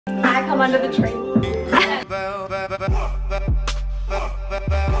I come under the tree.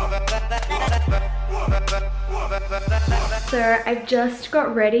 So I've just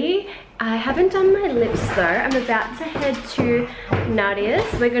got ready. I haven't done my lips though. I'm about to head to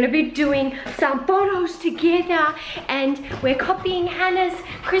Nadia's. We're going to be doing some photos together and we're copying Hannah's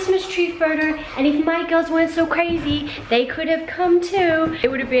Christmas tree photo, and if my girls weren't so crazy, they could have come too. It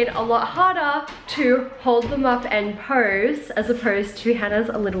would have been a lot harder to hold them up and pose as opposed to Hannah's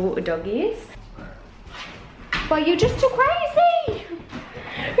little doggies. But you're just too crazy!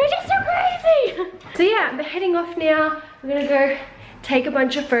 You're just so crazy! So yeah, I'm heading off now. I'm gonna go take a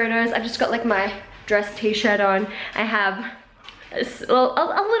bunch of photos. I've just got like my dress t-shirt on. I have a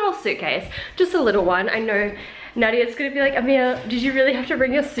little suitcase, just a little one. I know Nadia's gonna be like, Amea, did you really have to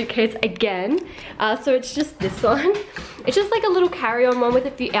bring your suitcase again? So it's just this one. It's just like a little carry-on one with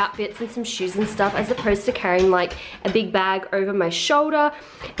a few outfits and some shoes and stuff, as opposed to carrying like a big bag over my shoulder.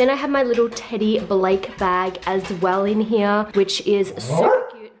 Then I have my little Teddy Blake bag as well in here, which is super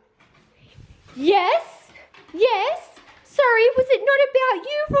cute. Yes, yes. Sorry, was it not about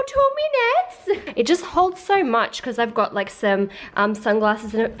you for 2 minutes? It just holds so much because I've got like some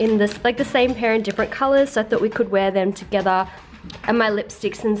sunglasses in this, like the same pair in different colors, so I thought we could wear them together, and my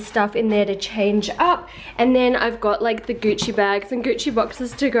lipsticks and stuff in there to change up. And then I've got like the Gucci bags and Gucci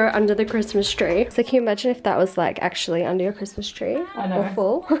boxes to go under the Christmas tree. So can you imagine if that was like actually under your Christmas tree? I know. Or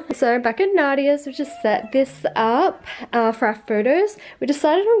full. So back at Nadia's, we just set this up for our photos. We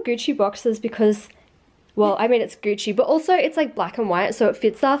decided on Gucci boxes because, well, I mean, it's Gucci, but also it's like black and white, so it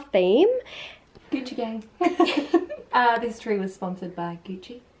fits our theme. Gucci gang. This tree was sponsored by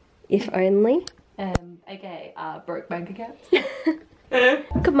Gucci. If only. AKA broke bank accounts.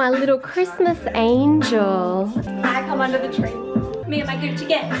 Look at my little Christmas angel. I come under the tree. Me and my Gucci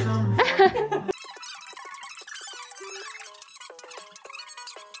gang.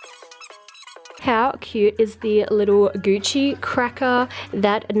 How cute is the little Gucci cracker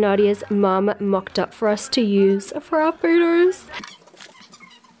that Nadia's mum mocked up for us to use for our photos?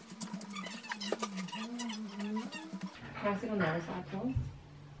 Can I sit on the other side, please?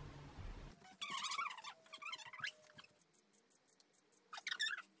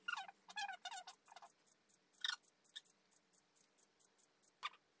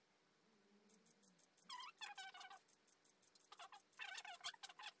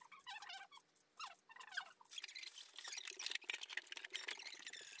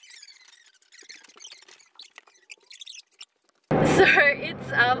 So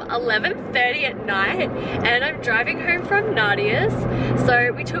it's 11:30 at night and I'm driving home from Nadia's.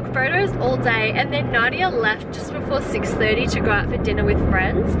 So we took photos all day and then Nadia left just before 6:30 to go out for dinner with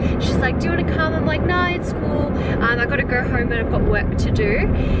friends. She's like, do you want to come? I'm like, nah, it's cool. I gotta go home and I've got work to do.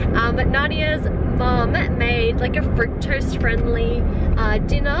 But Nadia's mom made like a fructose friendly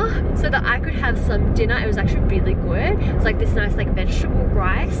dinner so that I could have some dinner. It was actually really good. It's like this nice like vegetable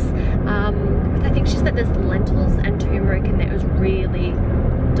rice. I think she said there's lentils and turmeric in there. It was really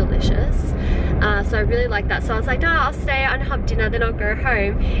delicious. So I really like that. So I was like, nah, I'll stay and have dinner, then I'll go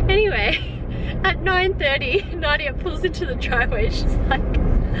home. Anyway, at 9:30, Nadia pulls into the driveway. She's like,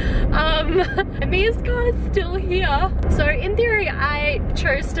 Amea's car is still here. So in theory, I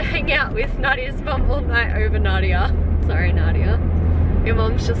chose to hang out with Nadia's mum all night over Nadia. Sorry, Nadia. Your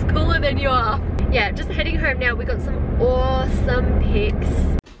mom's just cooler than you are. Yeah, just heading home now. We got some awesome pics.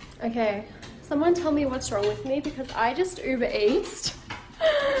 Okay, someone tell me what's wrong with me because I just Uber Eats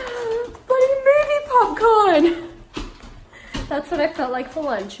bloody movie popcorn. That's what I felt like for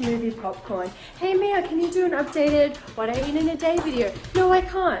lunch, movie popcorn. Hey Mia, can you do an updated what I eat in a day video? No, I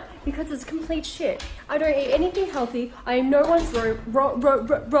can't because it's complete shit. I don't eat anything healthy. I am no one's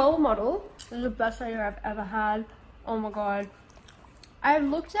role model. This is the best idea I've ever had. Oh my god. I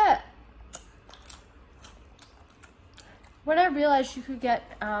looked at, when I realized you could get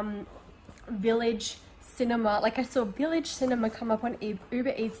Village Cinema, like I saw Village Cinema come up on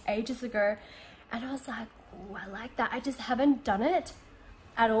Uber Eats ages ago, and I was like, oh, I like that. I just haven't done it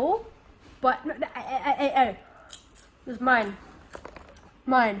at all. But no, hey, this is mine.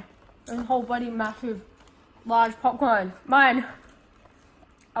 Mine. This whole bloody massive, large popcorn. Mine.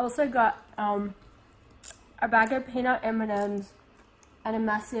 I also got a bag of peanut M&Ms and a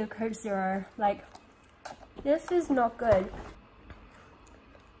massive Coke Zero. Like, this is not good.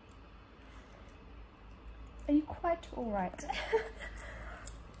 Are you quite alright?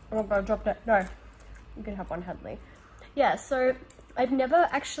 Oh my god, I dropped it. No. You can have one, Hadley. Yeah, so I've never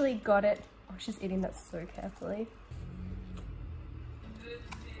actually got it. Oh, she's eating that so carefully.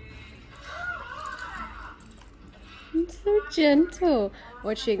 It's so gentle.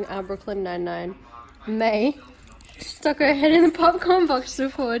 Watching Brooklyn Nine-Nine. May. stuck her head in the popcorn box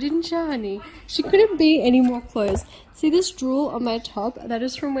before, didn't you, honey? She couldn't be any more close. See this drool on my top? That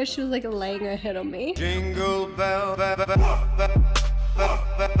is from where she was like laying her head on me. Jingle bell,